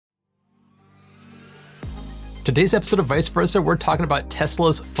Today's episode of Vice Versa, we're talking about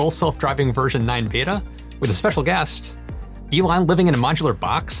Tesla's full self-driving version 9 beta with a special guest, Elon living in a modular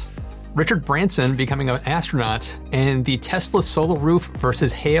box, Richard Branson becoming an astronaut, and the Tesla Solar Roof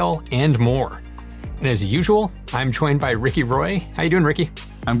versus hail, and more. And as usual, I'm joined by Ricky Roy. How you doing, Ricky?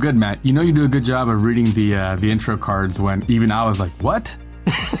 I'm good, Matt. You know you do a good job of reading the intro cards when even I was like, "What?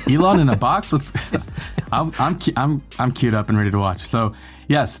 Elon in a box?" I'm queued up and ready to watch. So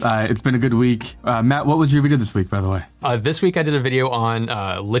yes, it's been a good week. Matt, what was your video this week, by the way? This week I did a video on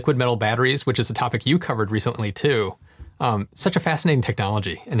liquid metal batteries, which is a topic you covered recently too. Such a fascinating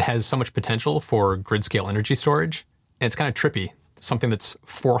technology and has so much potential for grid scale energy storage. And it's kind of trippy. Something that's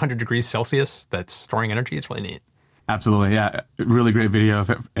 400 degrees Celsius that's storing energy is really neat. Absolutely, yeah. Really great video if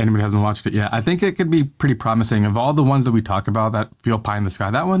anybody hasn't watched it yet. I think it could be pretty promising. Of all the ones that we talk about that feel pie in the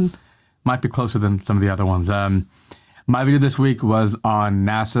sky, that one might be closer than some of the other ones. My video this week was on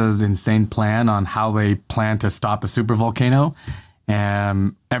NASA's insane plan on how they plan to stop a supervolcano.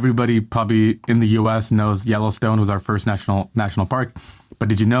 Everybody probably in the U.S. knows Yellowstone was our first national park. But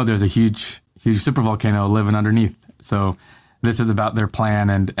did you know there's a huge supervolcano living underneath? So this is about their plan.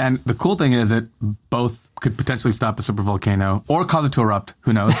 And the cool thing is it both could potentially stop a supervolcano or cause it to erupt,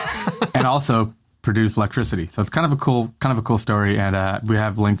 who knows, and also produce electricity. So it's kind of a cool story. And we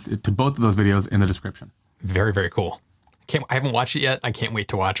have links to both of those videos in the description. Very, very cool. I haven't watched it yet. I can't wait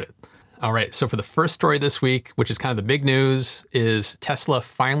to watch it. All right, so for the first story this week, which is kind of the big news, is Tesla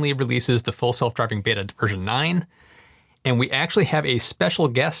finally releases the full self-driving beta version 9. And we actually have a special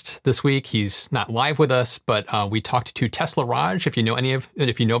guest this week. He's not live with us, but we talked to Tesla Raj, if you know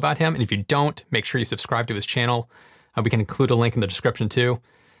about him. And if you don't, make sure you subscribe to his channel. We can include a link in the description too.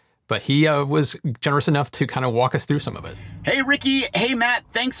 But he was generous enough to kind of walk us through some of it. Hey, Ricky. Hey, Matt.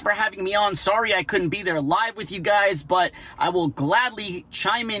 Thanks for having me on. Sorry I couldn't be there live with you guys, but I will gladly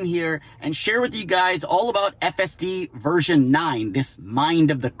chime in here and share with you guys all about FSD version 9, this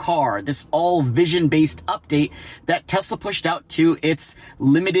mind of the car, this all vision-based update that Tesla pushed out to its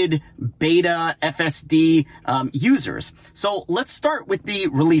limited beta FSD users. So let's start with the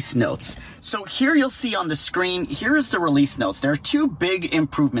release notes. So here you'll see on the screen, here's the release notes. There are two big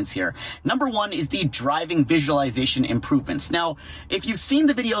improvements here. Number one is the driving visualization improvements. Now, if you've seen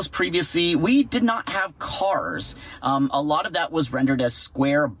the videos previously, we did not have cars. A lot of that was rendered as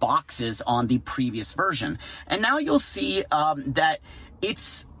square boxes on the previous version. And now you'll see that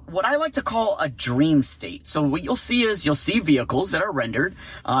it's what I like to call a dream state. So what you'll see is you'll see vehicles that are rendered.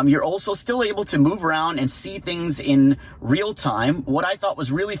 You're also still able to move around and see things in real time. What I thought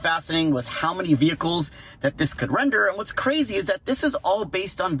was really fascinating was how many vehicles that this could render. And what's crazy is that this is all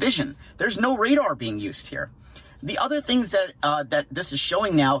based on vision. There's no radar being used here. The other things that this is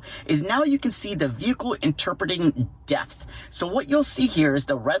showing now is now you can see the vehicle interpreting depth. So what you'll see here is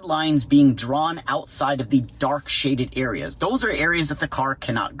the red lines being drawn outside of the dark shaded areas. Those are areas that the car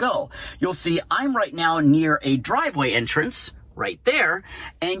cannot go. You'll see I'm right now near a driveway entrance right there,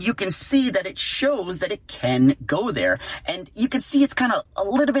 and you can see that it shows that it can go there. And you can see it's kind of a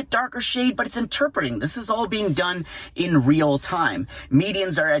little bit darker shade, but it's interpreting. This is all being done in real time.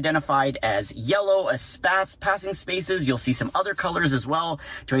 Medians are identified as yellow, as passing spaces. You'll see some other colors as well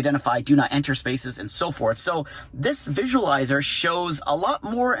to identify do not enter spaces and so forth. So this visualizer shows a lot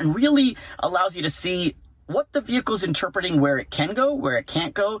more and really allows you to see what the vehicle's interpreting, where it can go, where it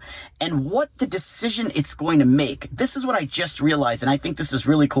can't go, and what the decision it's going to make. This is what I just realized, and I think this is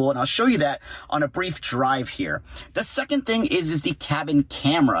really cool, and I'll show you that on a brief drive here. The second thing is the cabin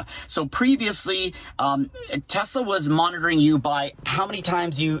camera. So previously, Tesla was monitoring you by how many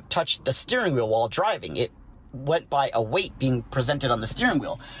times you touched the steering wheel while driving. It went by a weight being presented on the steering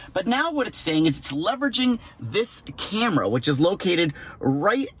wheel. But now what it's saying is it's leveraging this camera, which is located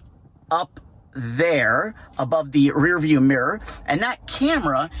right up there above the rear view mirror, and that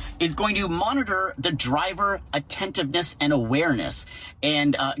camera is going to monitor the driver attentiveness and awareness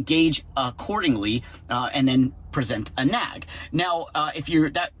and gauge accordingly and then present a nag. Now,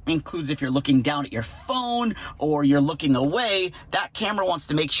 that includes if you're looking down at your phone or you're looking away, that camera wants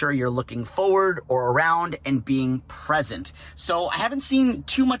to make sure you're looking forward or around and being present. So I haven't seen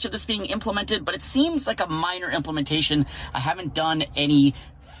too much of this being implemented, but it seems like a minor implementation. I haven't done any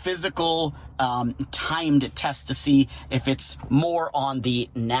physical timed test to see if it's more on the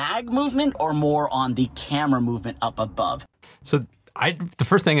nag movement or more on the camera movement up above. So the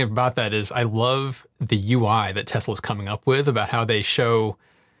first thing about that is I love the UI that Tesla's coming up with about how they show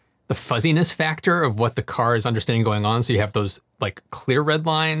the fuzziness factor of what the car is understanding going on. So you have those like clear red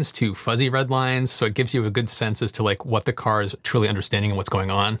lines to fuzzy red lines. So it gives you a good sense as to like what the car is truly understanding and what's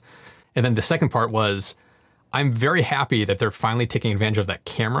going on. And then the second part was I'm very happy that they're finally taking advantage of that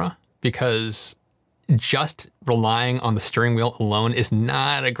camera, because just relying on the steering wheel alone is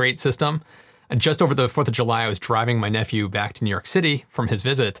not a great system. Just over the 4th of July, I was driving my nephew back to New York City from his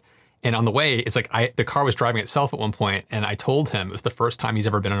visit. And on the way, it's like the car was driving itself at one point, and I told him it was the first time he's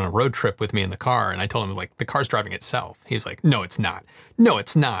ever been on a road trip with me in the car. And I told him, like, the car's driving itself. He was like, no, it's not. No,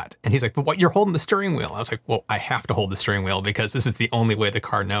 it's not. And he's like, but what? You're holding the steering wheel. I was like, well, I have to hold the steering wheel because this is the only way the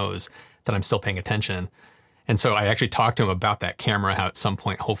car knows that I'm still paying attention. And so I actually talked to him about that camera, how at some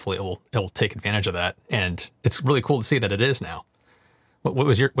point, hopefully it will take advantage of that. And it's really cool to see that it is now.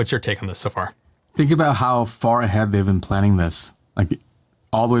 What's your take on this so far? Think about how far ahead they've been planning this. Like,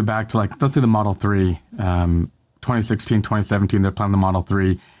 all the way back to, like, let's say the Model 3, 2016, 2017, they're planning the Model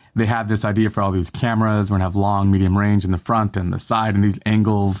 3. They had this idea for all these cameras. We're going to have long, medium range in the front and the side and these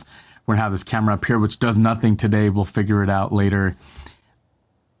angles. We're going to have this camera up here, which does nothing today. We'll figure it out later.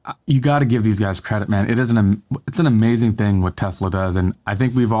 You got to give these guys credit, man. It's an amazing thing what Tesla does. And I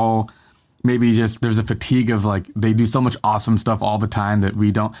think we've all maybe just, there's a fatigue of, like, they do so much awesome stuff all the time that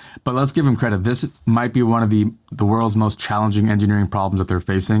we don't. But let's give them credit. This might be one of the world's most challenging engineering problems that they're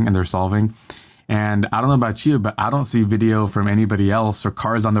facing and they're solving. And I don't know about you, but I don't see video from anybody else or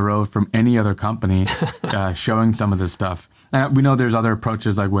cars on the road from any other company showing some of this stuff. And we know there's other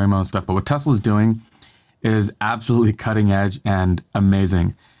approaches like Waymo and stuff, but what Tesla's doing is absolutely cutting edge and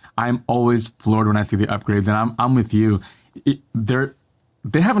amazing. I'm always floored when I see the upgrades, and I'm with you.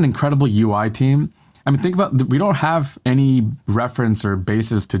 They have an incredible UI team. I mean, think about, we don't have any reference or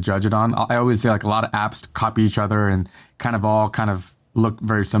basis to judge it on. I always say, like, a lot of apps copy each other and kind of look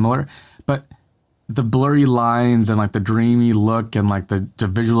very similar. But the blurry lines and, like, the dreamy look and, like, the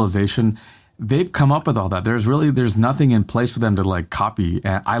visualization, they've come up with all that. There's nothing in place for them to, like, copy.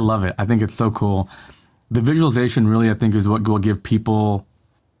 And I love it. I think it's so cool. The visualization really, I think, is what will give people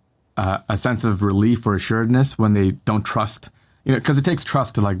a sense of relief or assuredness when they don't trust. You know, because it takes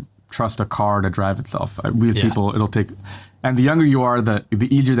trust to, like, trust a car to drive itself. We as people, it'll take, and the younger you are, the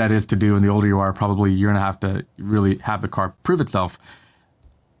easier that is to do, and the older you are, probably you're gonna have to really have the car prove itself.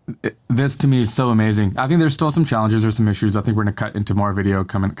 This to me is so amazing. I think there's still some challenges, there's some issues. I think we're gonna cut into more video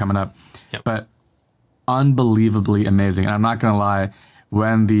coming up, but unbelievably amazing. And I'm not gonna lie,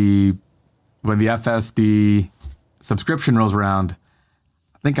 when the FSD subscription rolls around,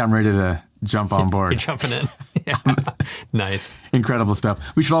 I think I'm ready to jump on board. You're jumping in. Yeah. Nice. Incredible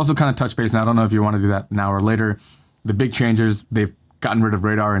stuff. We should also kind of touch base now. I don't know if you want to do that now or later. The big changes, they've gotten rid of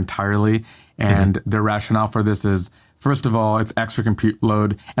radar entirely. And their rationale for this is, first of all, it's extra compute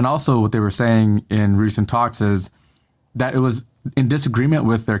load. And also what they were saying in recent talks is that it was in disagreement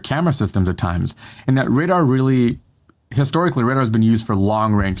with their camera systems at times. And that radar really, historically, radar has been used for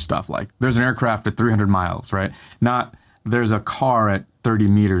long range stuff. Like, there's an aircraft at 300 miles, right? Not there's a car at 30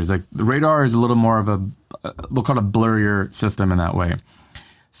 meters. Like, the radar is a little more of we'll call it a blurrier system in that way.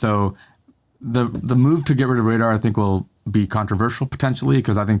 So the move to get rid of radar, I think, will be controversial potentially,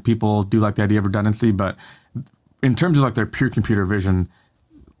 because I think people do like the idea of redundancy. But in terms of, like, their pure computer vision,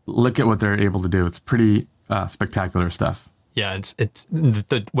 look at what they're able to do. It's pretty spectacular stuff. Yeah, it's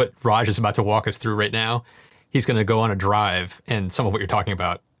what Raj is about to walk us through right now. He's going to go on a drive, and some of what you're talking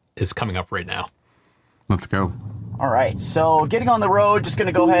about is coming up right now. Let's go. All right, so getting on the road, just going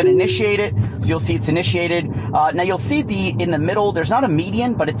to go ahead and initiate it. So you'll see it's initiated. Now you'll see in the middle, there's not a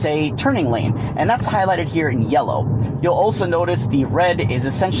median, but it's a turning lane, and that's highlighted here in yellow. You'll also notice the red is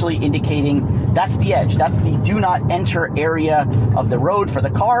essentially indicating that's the edge. That's the do not enter area of the road for the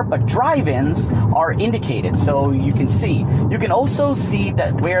car, but drive-ins are indicated, so you can see. You can also see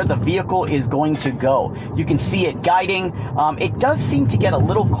that where the vehicle is going to go. You can see it guiding. It does seem to get a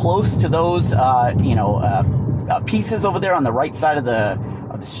little close to those, pieces over there on the right side of the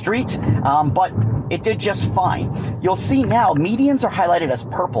street, but it did just fine. You'll see now medians are highlighted as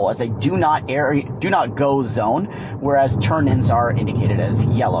purple as a do not go zone, whereas turn-ins are indicated as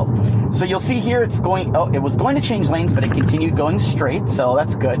yellow. So you'll see here it was going to change lanes, but it continued going straight, so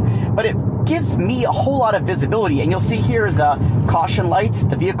that's good. But it gives me a whole lot of visibility, and you'll see here is caution lights.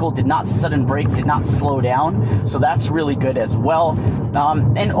 The vehicle did not sudden brake, did not slow down, so that's really good as well.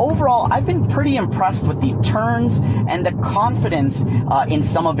 And overall, I've been pretty impressed with the turns and the confidence in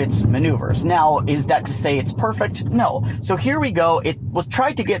some of its maneuvers. Now, is that to say it's perfect? No. So here we go. It was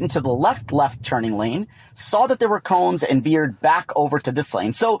tried to get into the left turning lane, saw that there were cones, and veered back over to this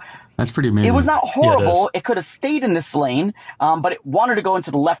lane. So that's pretty amazing. It was not horrible. Yeah, it could have stayed in this lane, but it wanted to go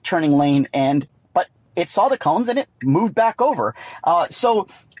into the left turning lane, but it saw the cones and it moved back over. So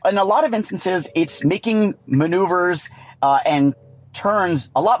in a lot of instances, it's making maneuvers and turns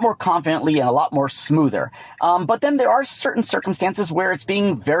a lot more confidently and a lot more smoother. But then there are certain circumstances where it's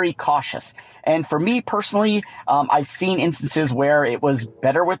being very cautious. And for me personally, I've seen instances where it was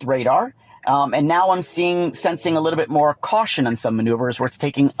better with radar. And now I'm sensing a little bit more caution on some maneuvers where it's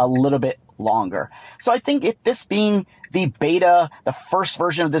taking a little bit longer. So I think this being the beta, the first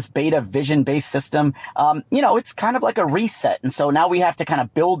version of this beta vision-based system, it's kind of like a reset. And so now we have to kind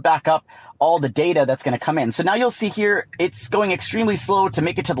of build back up all the data that's going to come in. So now you'll see here, it's going extremely slow to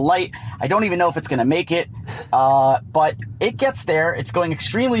make it to the light. I don't even know if it's going to make it, but it gets there. It's going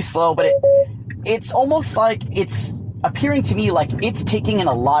extremely slow, but it's almost like it's appearing to me like it's taking in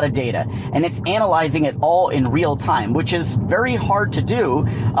a lot of data and it's analyzing it all in real time, which is very hard to do.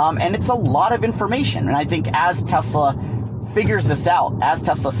 And it's a lot of information. And I think as Tesla figures this out, as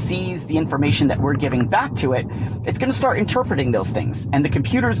Tesla sees the information that we're giving back to it, it's going to start interpreting those things. And the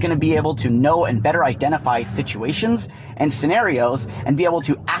computer is going to be able to know and better identify situations and scenarios and be able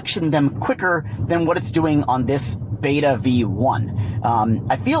to action them quicker than what it's doing on this beta V1.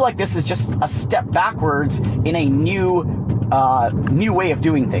 I feel like this is just a step backwards in a new way of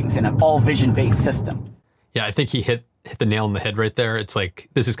doing things in an all vision-based system. Yeah, I think he hit the nail on the head right there. It's like,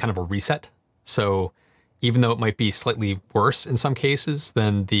 this is kind of a reset. So even though it might be slightly worse in some cases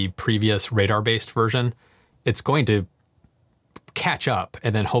than the previous radar-based version, it's going to catch up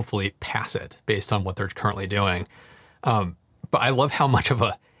and then hopefully pass it based on what they're currently doing. But I love how much of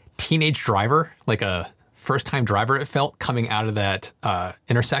a teenage driver, like a first-time driver it felt coming out of that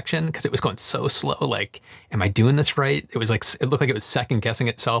intersection, because it was going so slow. Like, am I doing this right? It was like, it looked like it was second-guessing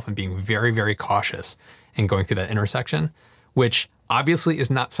itself and being very, very cautious in going through that intersection, which obviously is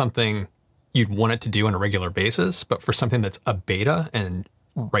not something you'd want it to do on a regular basis, but for something that's a beta and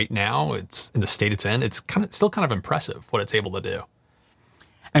right now it's in the state it's in, it's still kind of impressive what it's able to do.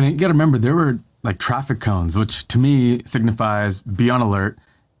 And you got to remember, there were like traffic cones, which to me signifies be on alert,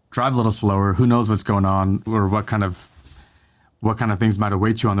 drive a little slower, who knows what's going on or what kind of things might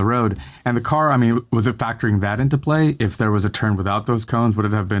await you on the road. And the car, I mean, was it factoring that into play? If there was a turn without those cones, would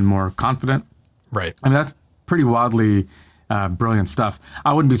it have been more confident? Right. I mean, that's pretty wildly brilliant stuff.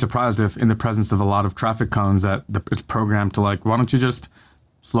 I wouldn't be surprised if in the presence of a lot of traffic cones that it's programmed to like, why don't you just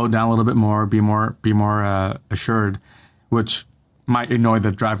slow down a little bit more, be more assured, which might annoy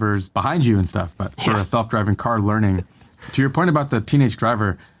the drivers behind you and stuff. But for a self-driving car learning, to your point about the teenage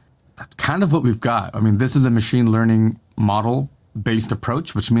driver, that's kind of what we've got. I mean, this is a machine learning model based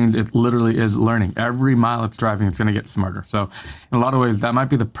approach, which means it literally is learning. Every mile it's driving, it's going to get smarter. So in a lot of ways, that might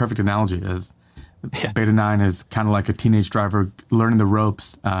be the perfect analogy is Beta 9 is kind of like a teenage driver learning the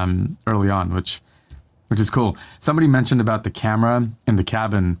ropes early on, which is cool. Somebody mentioned about the camera in the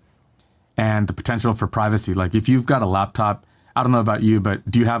cabin and the potential for privacy. Like if you've got a laptop, I don't know about you, but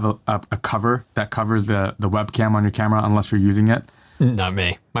do you have a cover that covers the webcam on your camera unless you're using it? Not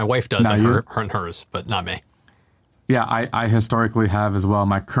me. My wife does in her and hers, but not me. Yeah, I historically have as well.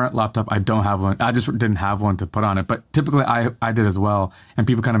 My current laptop, I don't have one. I just didn't have one to put on it. But typically I did as well. And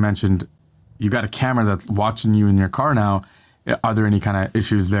people kind of mentioned, you got a camera that's watching you in your car now. Are there any kind of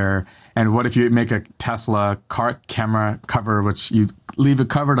issues there? And what if you make a Tesla car camera cover, which you leave it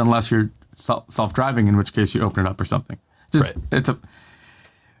covered unless you're self-driving, in which case you open it up or something? Just right.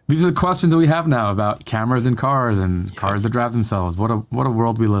 These are the questions that we have now about cameras in cars and cars that drive themselves. What a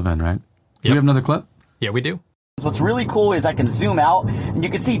world we live in, right? Do we have another clip? Yeah, we do. What's really cool is I can zoom out and you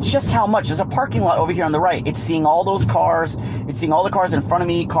can see just how much. There's a parking lot over here on the right. It's seeing all those cars. It's seeing all the cars in front of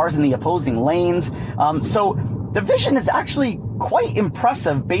me, cars in the opposing lanes. So the vision is actually quite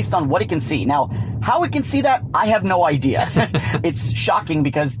impressive based on what it can see. Now, how it can see that, I have no idea. It's shocking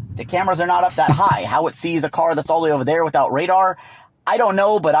because the cameras are not up that high. How it sees a car that's all the way over there without radar, I don't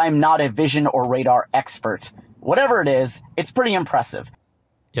know, but I'm not a vision or radar expert. Whatever it is, it's pretty impressive.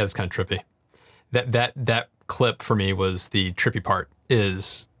 Yeah, it's kind of trippy. That clip for me was the trippy part.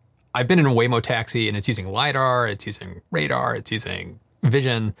 Is I've been in a Waymo taxi and it's using LiDAR, it's using radar, it's using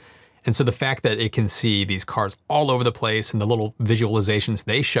vision. And so the fact that it can see these cars all over the place and the little visualizations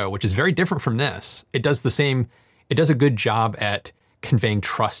they show, which is very different from this, it does a good job at conveying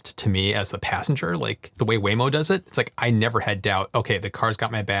trust to me as the passenger, like the way Waymo does it. It's like, I never had doubt, okay, the car's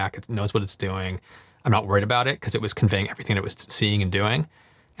got my back, it knows what it's doing. I'm not worried about it because it was conveying everything it was seeing and doing.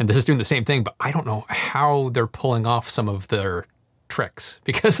 And this is doing the same thing, but I don't know how they're pulling off some of their tricks,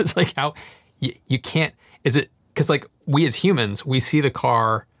 because it's like, how you can't, is it, because like we as humans, we see the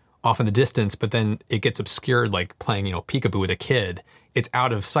car off in the distance, but then it gets obscured, like playing, peekaboo with a kid. It's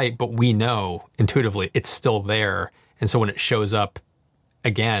out of sight, but we know intuitively it's still there. And so when it shows up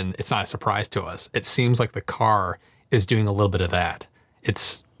again, it's not a surprise to us. It seems like the car is doing a little bit of that.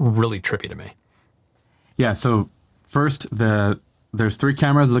 It's really trippy to me. Yeah. So first, there's 3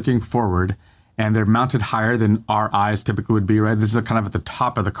 cameras looking forward, and they're mounted higher than our eyes typically would be, right? This is kind of at the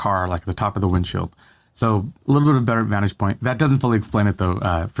top of the car, like the top of the windshield. So a little bit of a better vantage point. That doesn't fully explain it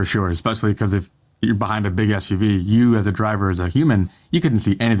though, for sure, especially because if you're behind a big SUV, you as a driver, as a human, you couldn't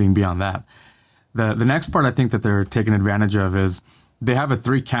see anything beyond that. The next part I think that they're taking advantage of is they have a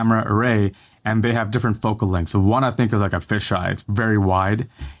 3-camera array and they have different focal lengths. So one I think is like a fisheye. It's very wide.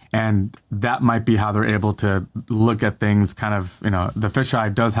 And that might be how they're able to look at things kind of, the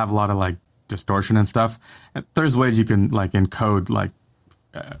fisheye does have a lot of like distortion and stuff. There's ways you can like encode, like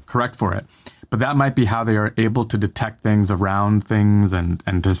correct for it. But that might be how they are able to detect things around things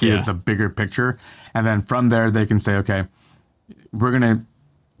and to see the bigger picture. And then from there, they can say, okay,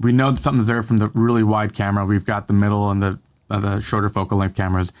 we know that something's there from the really wide camera. We've got the middle and the shorter focal length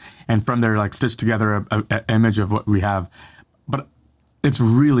cameras. And from there, like stitch together an image of what we have. But it's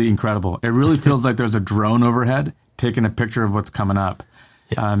really incredible. It really feels like there's a drone overhead taking a picture of what's coming up.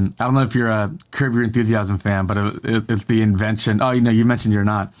 Yeah. I don't know if you're a Curb Your Enthusiasm fan, but it's the invention. Oh, you mentioned you're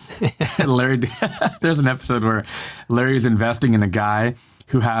not. Larry, there's an episode where Larry is investing in a guy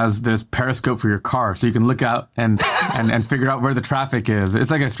who has this periscope for your car, so you can look out and figure out where the traffic is.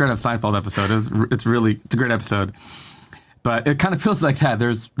 It's like a straight up Seinfeld episode. It's a great episode, but it kind of feels like that.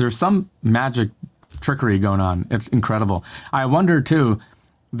 There's some magic trickery going on. It's incredible. I wonder too.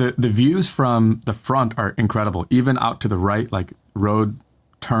 The views from the front are incredible, even out to the right, like road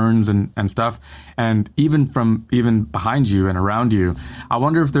turns and stuff, and even behind you and around you. I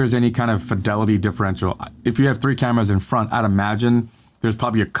wonder if there's any kind of fidelity differential. If you have 3 cameras in front, I'd imagine there's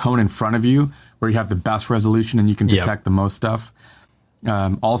probably a cone in front of you where you have the best resolution and you can detect the most stuff.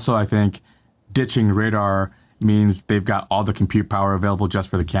 Also, I think ditching radar means they've got all the compute power available just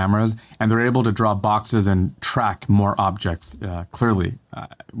for the cameras, and they're able to draw boxes and track more objects clearly.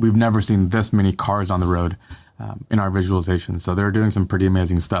 We've never seen this many cars on the road in our visualization, so they're doing some pretty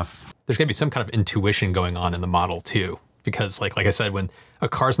amazing stuff. There's going to be some kind of intuition going on in the model too, because like I said, when a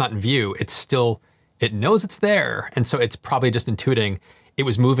car's not in view, it knows it's there, and so it's probably just intuiting it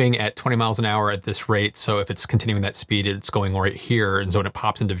was moving at 20 miles an hour at this rate, so if it's continuing that speed, it's going right here, and so when it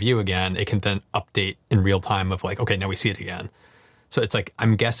pops into view again, it can then update in real time of like, okay, now we see it again. So it's like,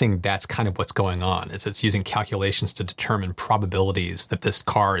 I'm guessing that's kind of what's going on, is it's using calculations to determine probabilities that this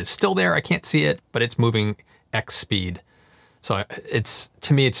car is still there, I can't see it, but it's moving X speed. So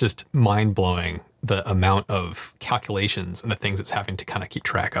to me, it's just mind-blowing, the amount of calculations and the things it's having to kind of keep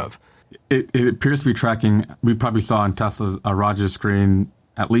track of. It appears to be tracking, we probably saw on Tesla's Raj's screen,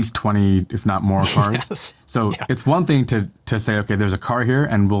 at least 20, if not more cars. Yes. So it's one thing to say, okay, there's a car here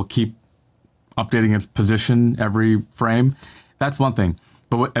and we'll keep updating its position every frame. That's one thing.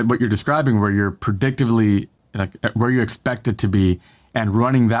 But what you're describing, where you're predictively, like, where you expect it to be, and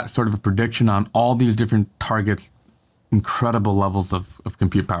running that sort of a prediction on all these different targets, incredible levels of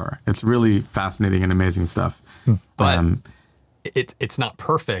compute power. It's really fascinating and amazing stuff. But it's not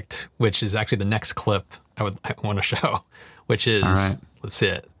perfect, which is actually the next clip I want to show, which is, let's see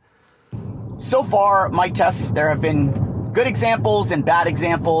it. So far, my tests, there have been good examples and bad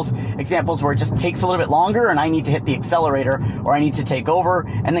examples where it just takes a little bit longer and I need to hit the accelerator or I need to take over,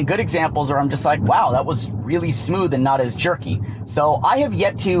 and then good examples where I'm just like, wow, that was really smooth and not as jerky. So I have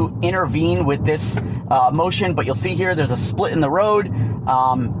yet to intervene with this motion, but you'll see here there's a split in the road.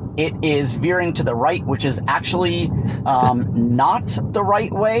 It is veering to the right, which is actually not the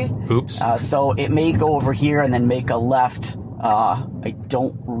right way. Oops. So it may go over here and then make a left. I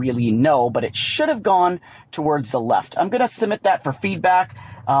don't really know, but it should have gone towards the left. I'm going to submit that for feedback,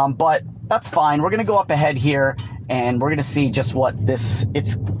 but that's fine. We're going to go up ahead here, and we're going to see just what this...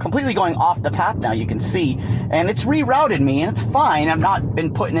 It's completely going off the path now, you can see, and it's rerouted me, and it's fine. I've not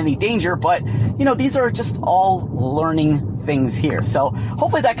been put in any danger, but, these are just all learning things here. So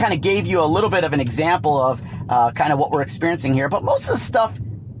hopefully that kind of gave you a little bit of an example of kind of what we're experiencing here, but most of the stuff,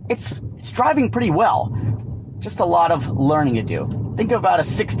 it's driving pretty well. Just a lot of learning to do. Think about a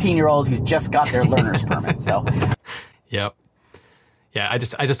 16-year-old who just got their learner's permit. So, yep, yeah. I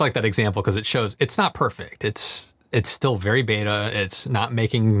just like that example because it shows it's not perfect. It's still very beta. It's not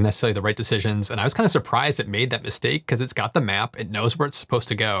making necessarily the right decisions. And I was kind of surprised it made that mistake because it's got the map, it knows where it's supposed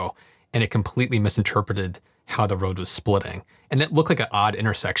to go, and it completely misinterpreted how the road was splitting. And it looked like an odd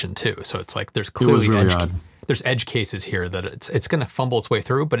intersection too. So it's like there's clearly there's edge cases here that it's going to fumble its way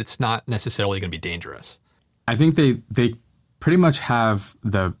through, but it's not necessarily going to be dangerous. I think they pretty much have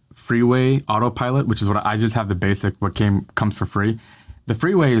the freeway autopilot, which is what I just have the basic, what comes for free. The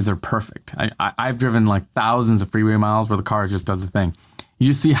freeways are perfect. I've driven like thousands of freeway miles where the car just does the thing.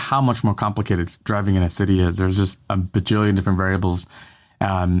 You see how much more complicated driving in a city is. There's just a bajillion different variables.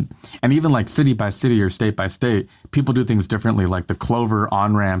 And even like city by city or state by state, people do things differently. Like the Clover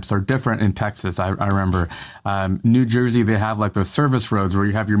on-ramps are different in Texas. I remember New Jersey, they have like those service roads where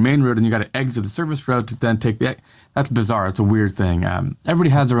you have your main road and you got to exit the service road to then take the... That's bizarre. It's a weird thing.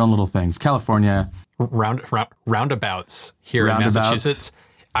 Everybody has their own little things. California... Roundabouts here in Massachusetts.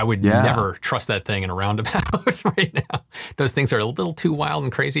 I would never trust that thing in a roundabout right now. Those things are a little too wild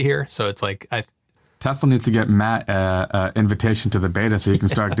and crazy here. So it's like... Tesla needs to get Matt invitation to the beta so you can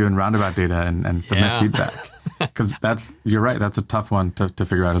start doing roundabout data and submit feedback. Because you're right, that's a tough one to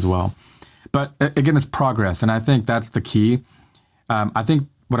figure out as well. But again, it's progress. And I think that's the key. I think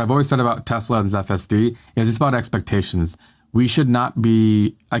what I've always said about Tesla and FSD is it's about expectations. We should not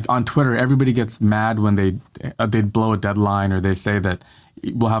be, like on Twitter, everybody gets mad when they blow a deadline or they say that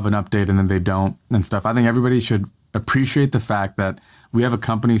we'll have an update and then they don't and stuff. I think everybody should appreciate the fact that we have a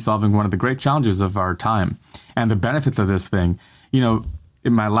company solving one of the great challenges of our time and the benefits of this thing. You know,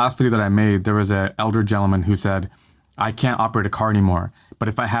 in my last video that I made, there was an elder gentleman who said, I can't operate a car anymore, but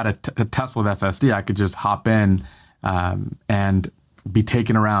if I had a Tesla with FSD, I could just hop in and be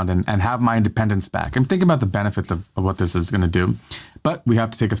taken around and have my independence back. I'm thinking about the benefits of what this is going to do, but we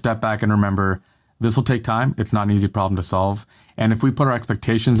have to take a step back and remember this will take time. It's not an easy problem to solve. And if we put our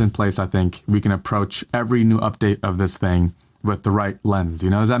expectations in place, I think we can approach every new update of this thing with the right lens.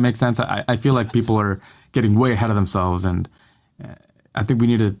 You know, does that make sense? I feel like people are getting way ahead of themselves, and I think we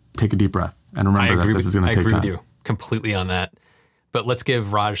need to take a deep breath and remember that this is going to take time. I agree with you completely on that. But let's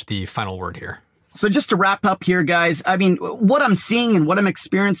give Raj the final word here. So just to wrap up here, guys, I mean, what I'm seeing and what I'm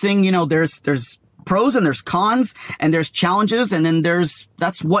experiencing, you know, there's pros and there's cons and there's challenges. And then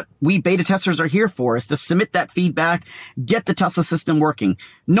that's what we beta testers are here for, is to submit that feedback, get the Tesla system working.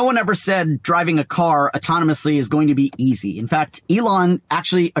 No one ever said driving a car autonomously is going to be easy. In fact, Elon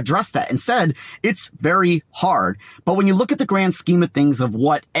actually addressed that and said it's very hard. But when you look at the grand scheme of things of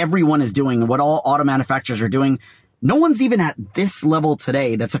what everyone is doing and what all auto manufacturers are doing, no one's even at this level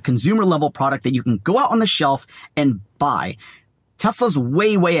today. That's a consumer level product that you can go out on the shelf and buy. Tesla's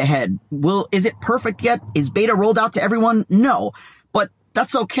way, way ahead. Is it perfect yet? Is beta rolled out to everyone? No, but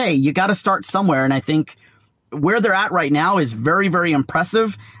that's okay. You got to start somewhere. And I think where they're at right now is very, very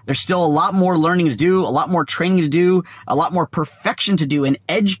impressive. There's still a lot more learning to do, a lot more training to do, a lot more perfection to do in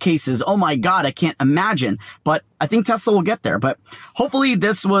edge cases. Oh my God, I can't imagine. But I think Tesla will get there. But hopefully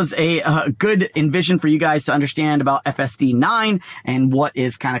this was a good envision for you guys to understand about FSD 9 and what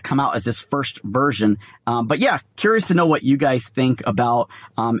is kind of come out as this first version. But yeah, curious to know what you guys think about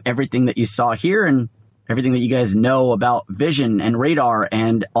everything that you saw here and everything that you guys know about vision and radar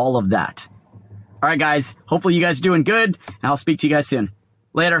and all of that. All right, guys. Hopefully you guys are doing good, and I'll speak to you guys soon.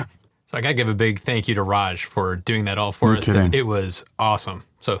 Later. So I got to give a big thank you to Raj for doing that all for us, because it was awesome.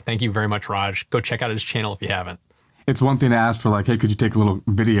 So thank you very much, Raj. Go check out his channel if you haven't. It's one thing to ask for, like, hey, could you take a little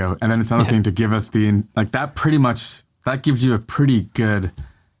video? And then it's another thing to give us that gives you a pretty good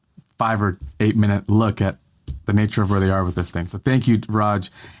 5 or 8 minute look at the nature of where they are with this thing. So thank you, Raj.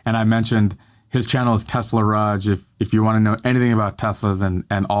 And I mentioned his channel is Tesla Raj. If you want to know anything about Teslas and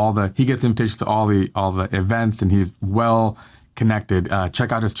he gets invitations to all the events, and he's well connected.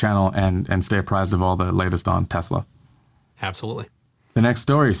 Check out his channel and stay apprised of all the latest on Tesla. Absolutely. The next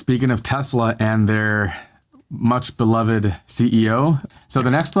story, speaking of Tesla and their much beloved CEO. So the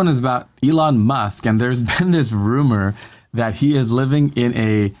next one is about Elon Musk, and there's been this rumor that he is living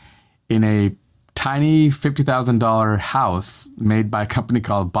in a tiny $50,000 house made by a company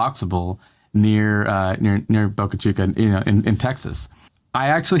called Boxable near Boca Chica, in Texas. I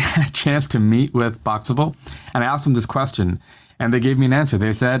actually had a chance to meet with Boxable, and I asked them this question, and they gave me an answer.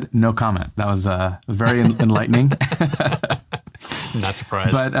 They said, no comment. That was very enlightening. Not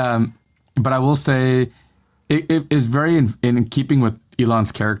surprised. But I will say it is very in keeping with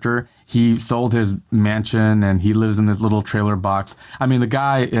Elon's character. He sold his mansion, and he lives in this little trailer box. I mean, the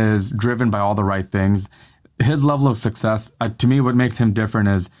guy is driven by all the right things. His level of success, to me, what makes him different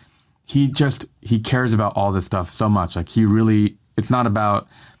is he cares about all this stuff so much. Like, it's not about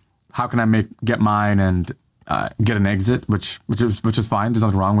how can I get mine and get an exit, which is fine. There's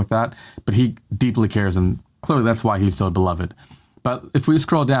nothing wrong with that. But he deeply cares, and clearly that's why he's so beloved. But if we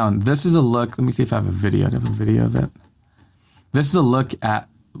scroll down, this is a look. Let me see if I have a video. Do I have a video of it? This is a look at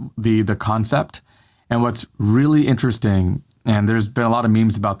the concept. And what's really interesting, and there's been a lot of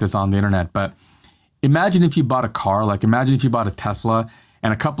memes about this on the internet, but imagine if you bought a car, imagine if you bought a Tesla,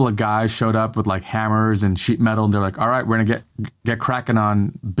 and a couple of guys showed up with like hammers and sheet metal, and they're like, all right, we're going to get cracking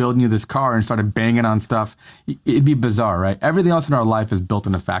on building you this car, and started banging on stuff. It'd be bizarre, right? Everything else in our life is built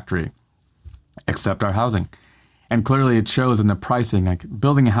in a factory, except our housing. And clearly it shows in the pricing. Like,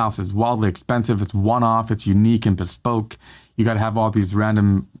 building a house is wildly expensive. It's one-off. It's unique and bespoke. You got to have all these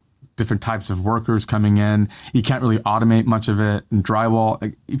random different types of workers coming in. You can't really automate much of it. And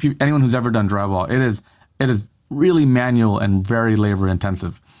drywall, anyone who's ever done drywall, it is really manual and very labor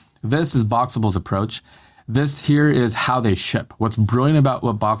intensive. This is Boxable's approach. This here is how they ship. What's brilliant about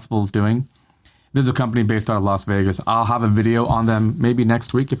what Boxable is doing, this is a company based out of Las Vegas. I'll have a video on them maybe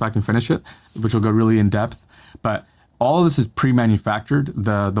next week if I can finish it, which will go really in depth. But all of this is pre-manufactured.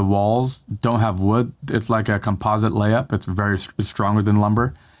 The walls don't have wood. It's like a composite layup. It's stronger than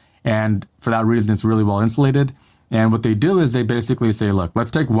lumber. And for that reason, it's really well insulated. And what they do is they basically say, look, let's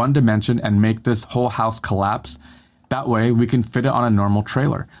take one dimension and make this whole house collapse. That way we can fit it on a normal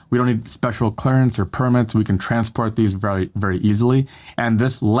trailer. We don't need special clearance or permits. We can transport these very, very easily. And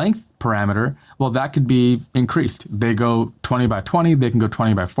this length parameter, well, that could be increased. They go 20 by 20, they can go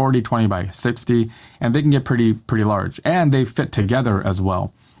 20 by 40, 20 by 60, and they can get pretty large. And they fit together as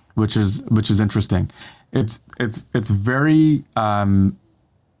well, which is interesting. It's very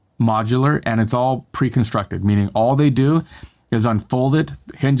modular, and it's all pre-constructed, meaning all they do is unfold it,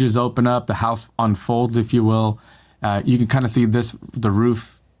 hinges open up, the house unfolds, if you will. You can kind of see the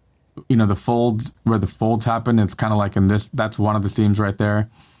roof, the folds, where the folds happen. It's kind of like in this, that's one of the seams right there.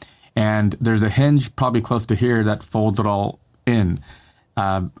 And there's a hinge probably close to here that folds it all in.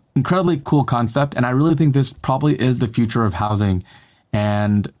 Incredibly cool concept. And I really think this probably is the future of housing.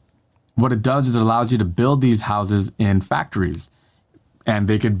 And what it does is it allows you to build these houses in factories. And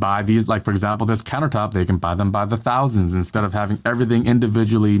they could buy these, like, for example, this countertop, they can buy them by the thousands instead of having everything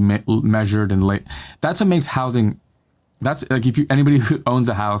individually measured and laid. That's what makes housing. That's like anybody who owns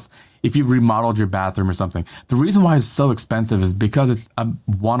a house, if you've remodeled your bathroom or something, the reason why it's so expensive is because it's a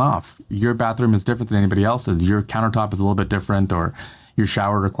one-off. Your bathroom is different than anybody else's. Your countertop is a little bit different, or your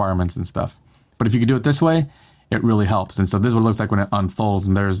shower requirements and stuff. But if you could do it this way, it really helps. And so this is what it looks like when it unfolds.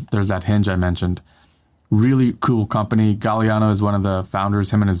 And there's that hinge I mentioned. Really cool company. Galliano is one of the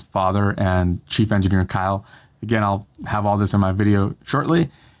founders, him and his father, and chief engineer Kyle. Again, I'll have all this in my video shortly,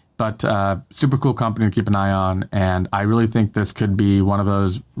 but super cool company to keep an eye on. And I really think this could be one of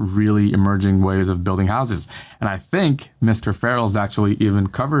those really emerging ways of building houses. And I think Mr. Farrell's actually even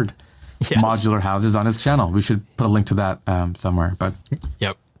covered modular houses on his channel. We should put a link to that somewhere, but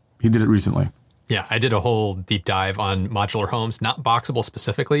yep, he did it recently. Yeah, I did a whole deep dive on modular homes, not Boxable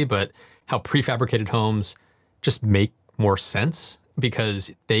specifically, but how prefabricated homes just make more sense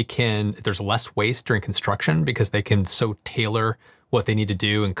because there's less waste during construction because they can so tailor what they need to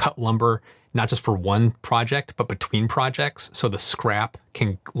do and cut lumber, not just for one project, but between projects. So the scrap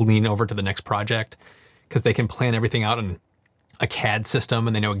can lean over to the next project because they can plan everything out in a CAD system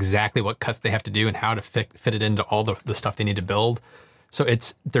and they know exactly what cuts they have to do and how to fit it into all the stuff they need to build. So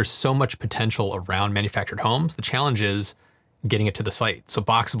there's so much potential around manufactured homes. The challenge is getting it to the site. So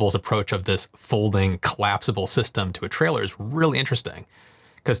Boxable's approach of this folding, collapsible system to a trailer is really interesting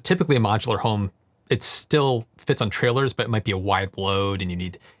because typically a modular home, it still fits on trailers, but it might be a wide load and you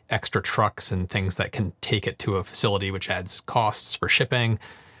need extra trucks and things that can take it to a facility, which adds costs for shipping.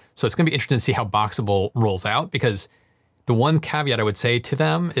 So it's going to be interesting to see how Boxable rolls out because the one caveat I would say to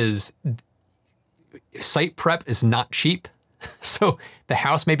them is site prep is not cheap. So the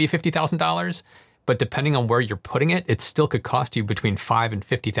house may be $50,000, but depending on where you're putting it, it still could cost you between $5,000 and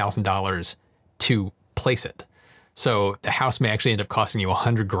 $50,000 to place it. So the house may actually end up costing you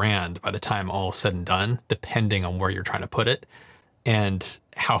 $100,000 by the time all is said and done, depending on where you're trying to put it and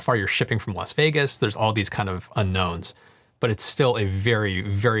how far you're shipping from Las Vegas. There's all these kind of unknowns, but it's still a very,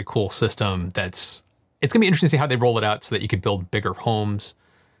 very cool system. It's going to be interesting to see how they roll it out so that you could build bigger homes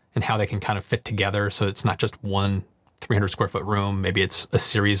and how they can kind of fit together. So it's not just one 300 square foot room. Maybe it's a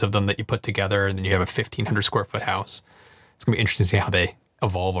series of them that you put together and then you have a 1,500 square foot house. It's going to be interesting to see how they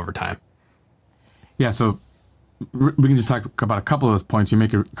evolve over time. Yeah, so we can just talk about a couple of those points. You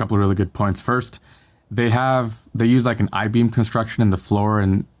make a couple of really good points. First, they use like an I-beam construction in the floor,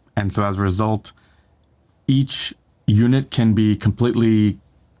 and so as a result, each unit can be completely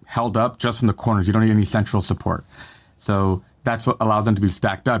held up just from the corners. You don't need any central support. So that's what allows them to be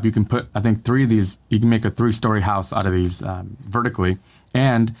stacked up. You can put, I think, 3 of these, you can make a 3-story house out of these vertically.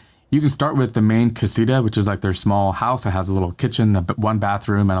 And you can start with the main casita, which is like their small house that has a little kitchen, one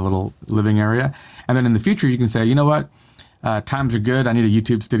bathroom, and a little living area. And then in the future, you can say, you know what, times are good, I need a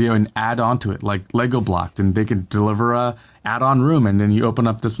YouTube studio, and add on to it, like Lego blocks. And they can deliver a add-on room. And then you open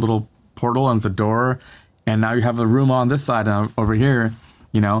up this little portal and it's a door. And now you have a room on this side and over here.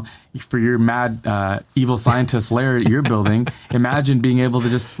 For your mad evil scientist lair you're building, imagine being able to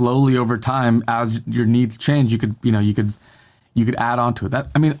just slowly over time, as your needs change, you could add on to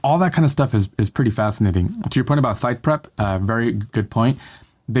it. All that kind of stuff is pretty fascinating. To your point about site prep, very good point.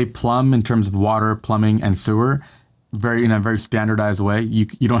 They plumb in terms of water, plumbing, and sewer. very in a very standardized way. You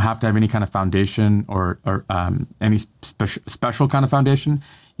don't have to have any kind of foundation or any special kind of foundation.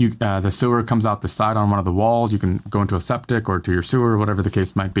 The sewer comes out the side on one of the walls. You can go into a septic or to your sewer, whatever the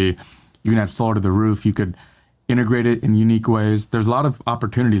case might be. You can add solar to the roof. You could integrate it in unique ways. There's a lot of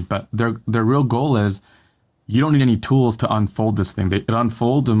opportunities, but their real goal is you don't need any tools to unfold this thing. It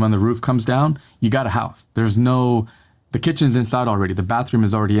unfolds, and when the roof comes down, you got a house. The kitchen's inside already. The bathroom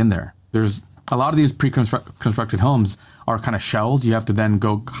is already in there. There's a lot of these constructed homes are kind of shells. You have to then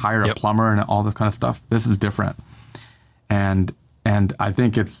go hire a plumber and all this kind of stuff. This is different. And I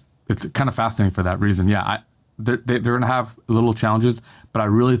think it's kind of fascinating for that reason. Yeah, they're going to have little challenges, but I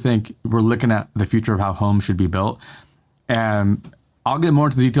really think we're looking at the future of how homes should be built. And I'll get more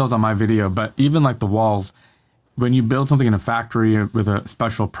into the details on my video, but even like the walls, when you build something in a factory with a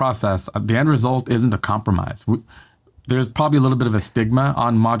special process, the end result isn't a compromise. There's probably a little bit of a stigma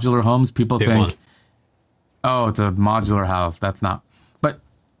on modular homes. People think, oh, it's a modular house. That's not. But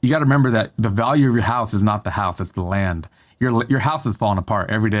you got to remember that the value of your house is not the house, it's the land. Your house is falling apart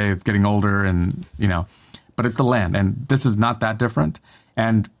every day. It's getting older, and but it's the land, and this is not that different.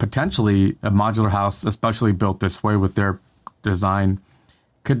 And potentially a modular house, especially built this way with their design,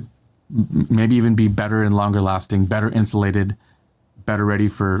 could maybe even be better and longer lasting, better insulated, better ready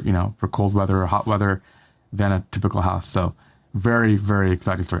for cold weather or hot weather than a typical house. So very, very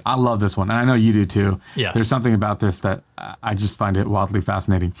exciting story. I love this one, and I know you do too. Yes. There's something about this that I just find it wildly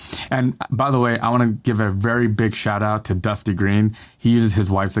fascinating. And by the way, I want to give a very big shout out to Dusty Green. He uses his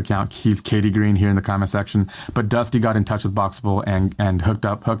wife's account. He's Katie Green here in the comment section. But Dusty got in touch with Boxable and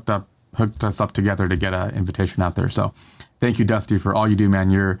hooked us up together to get an invitation out there. So thank you, Dusty, for all you do, man.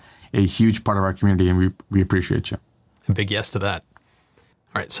 You're a huge part of our community, and we appreciate you. A big yes to that.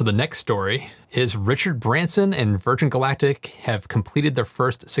 All right, so the next story is Richard Branson and Virgin Galactic have completed their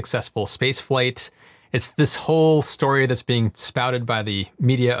first successful space flight. It's this whole story that's being spouted by the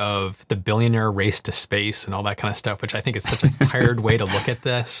media of the billionaire race to space and all that kind of stuff, which I think is such a tired way to look at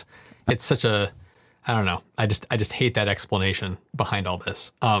this. It's such a, I don't know. I just hate that explanation behind all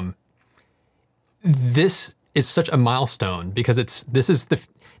this. This is such a milestone because this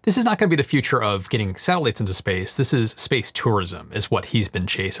is not going to be the future of getting satellites into space. This is space tourism is what he's been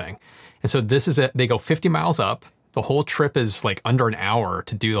chasing. And so they go 50 miles up. The whole trip is like under an hour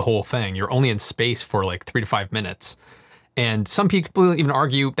to do the whole thing. You're only in space for like 3 to 5 minutes. And some people even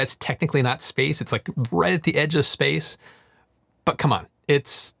argue that's technically not space. It's like right at the edge of space. But come on,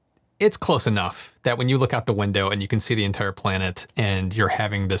 it's close enough that when you look out the window and you can see the entire planet and you're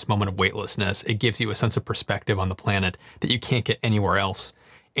having this moment of weightlessness, it gives you a sense of perspective on the planet that you can't get anywhere else.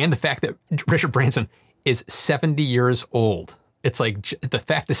 And the fact that Richard Branson is 70 years old. It's like the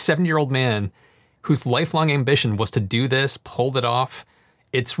fact a 70-year-old man whose lifelong ambition was to do this, pulled it off.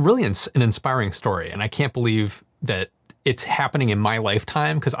 It's really an inspiring story. And I can't believe that it's happening in my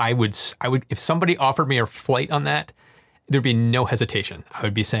lifetime, because I would, if somebody offered me a flight on that, there'd be no hesitation. I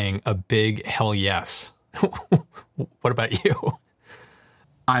would be saying a big hell yes. What about you?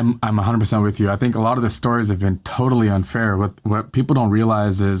 I'm 100% with you. I think a lot of the stories have been totally unfair. What people don't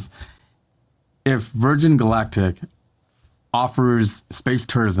realize is if Virgin Galactic offers space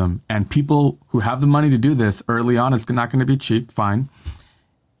tourism and people who have the money to do this early on, it's not going to be cheap, fine.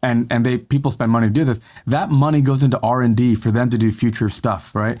 And people spend money to do this. That money goes into R&D for them to do future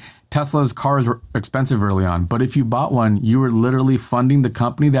stuff, right? Tesla's cars were expensive early on, but if you bought one, you were literally funding the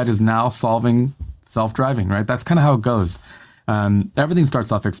company that is now solving self-driving, right? That's kind of how it goes. Everything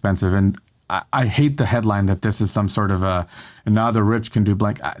starts off expensive, and I hate the headline that this is some sort of and now the rich can do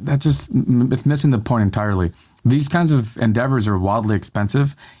blank. It's missing the point entirely. These kinds of endeavors are wildly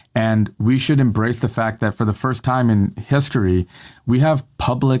expensive, and we should embrace the fact that for the first time in history, we have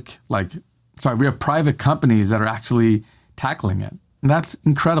private companies that are actually tackling it. And that's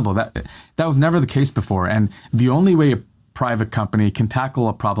incredible. That was never the case before. And the only way a private company can tackle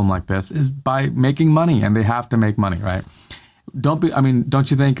a problem like this is by making money, and they have to make money, right? Don't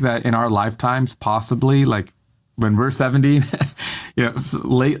you think that in our lifetimes, possibly like when we're 70,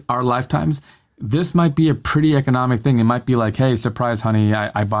 late our lifetimes, this might be a pretty economic thing. It might be like, hey, surprise, honey,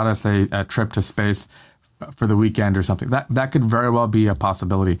 I bought us a trip to space for the weekend or something. That could very well be a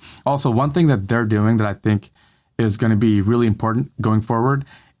possibility. Also, one thing that they're doing that I think is going to be really important going forward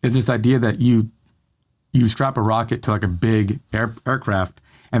is this idea that you strap a rocket to like a big aircraft,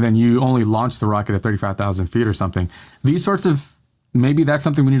 and then you only launch the rocket at 35,000 feet or something. These sorts of, maybe that's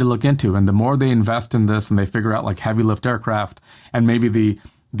something we need to look into. And the more they invest in this and they figure out like heavy lift aircraft, and maybe the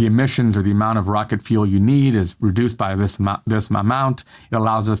emissions or the amount of rocket fuel you need is reduced by this amount, it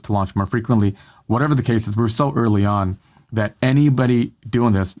allows us to launch more frequently. Whatever the case is, we're so early on. that anybody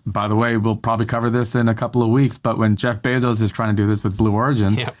doing this, by the way, we'll probably cover this in a couple of weeks, but when Jeff Bezos is trying to do this with Blue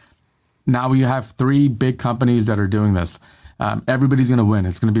Origin, now we have 3 big companies that are doing this. Everybody's going to win.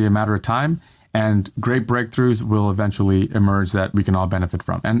 It's going to be a matter of time, and great breakthroughs will eventually emerge that we can all benefit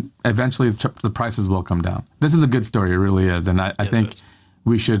from. And eventually the prices will come down. This is a good story. It really is. And I think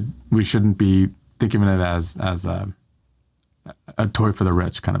we shouldn't be thinking of it as a toy for the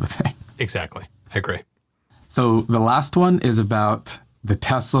rich kind of a thing. Exactly. I agree. So the last one is about the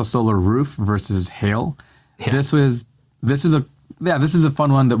Tesla solar roof versus hail. Yeah. This is a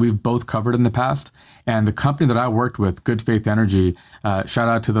fun one that we've both covered in the past. And the company that I worked with, Good Faith Energy, shout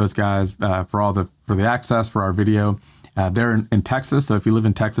out to those guys for the access for our video. They're in Texas. So if you live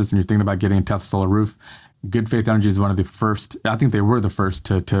in Texas and you're thinking about getting a Tesla solar roof, Good Faith Energy is one of the first. I think they were the first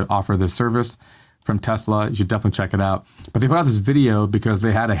to offer this service from Tesla. You should definitely check it out. But they put out this video because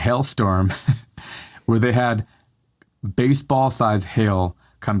they had a hailstorm where they had baseball-sized hail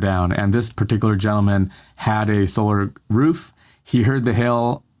come down. And this particular gentleman had a solar roof. He heard the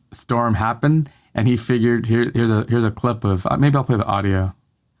hail storm happen, and he figured, here's a clip of, maybe I'll play the audio.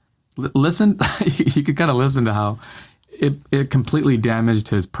 Listen, you could kind of listen to how it completely damaged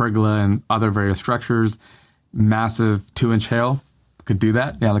his pergola and other various structures. Massive 2-inch hail could do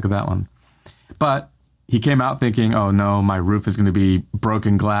that. Yeah, look at that one. But he came out thinking, oh no, my roof is going to be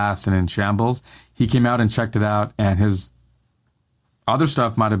broken glass and in shambles. He came out and checked it out, and his other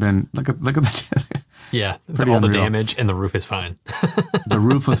stuff might have been, look at this. Yeah, all the damage, and the roof is fine. The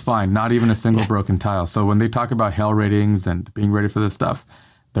roof was fine, not even a single broken tile. So when they talk about hail ratings and being ready for this stuff,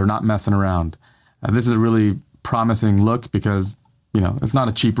 they're not messing around. This is a really promising look because, it's not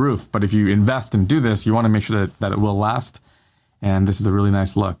a cheap roof, but if you invest and do this, you want to make sure that it will last. And this is a really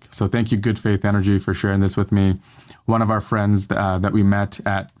nice look. So thank you, Good Faith Energy, for sharing this with me. One of our friends that we met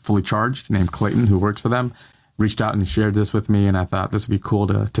at Fully Charged, named Clayton, who works for them, reached out and shared this with me, and I thought this would be cool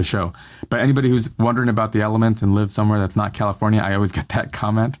to show. But anybody who's wondering about the elements and lives somewhere that's not California, I always get that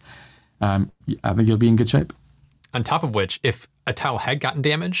comment. I think you'll be in good shape. On top of which, if a tile had gotten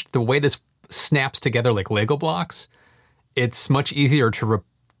damaged, the way this snaps together like Lego blocks, it's much easier to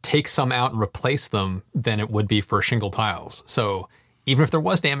take some out and replace them than it would be for shingle tiles. So even if there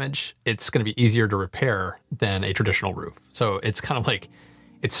was damage, it's going to be easier to repair than a traditional roof. So it's kind of like,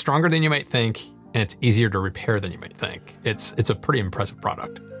 it's stronger than you might think, and it's easier to repair than you might think. It's a pretty impressive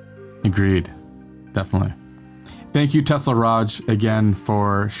product. Agreed. Definitely. Thank you, Tesla Raj, again,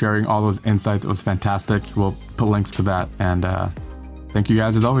 for sharing all those insights. It was fantastic. We'll put links to that. And thank you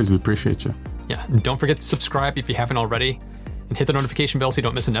guys as always. We appreciate you. Yeah. And don't forget to subscribe if you haven't already. And hit the notification bell so you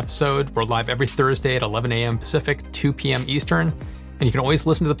don't miss an episode. We're live every Thursday at 11 a.m. Pacific, 2 p.m. Eastern. And you can always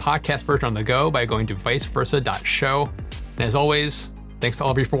listen to the podcast version on the go by going to viceversa.show. And as always, thanks to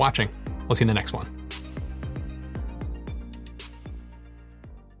all of you for watching. We'll see you in the next one.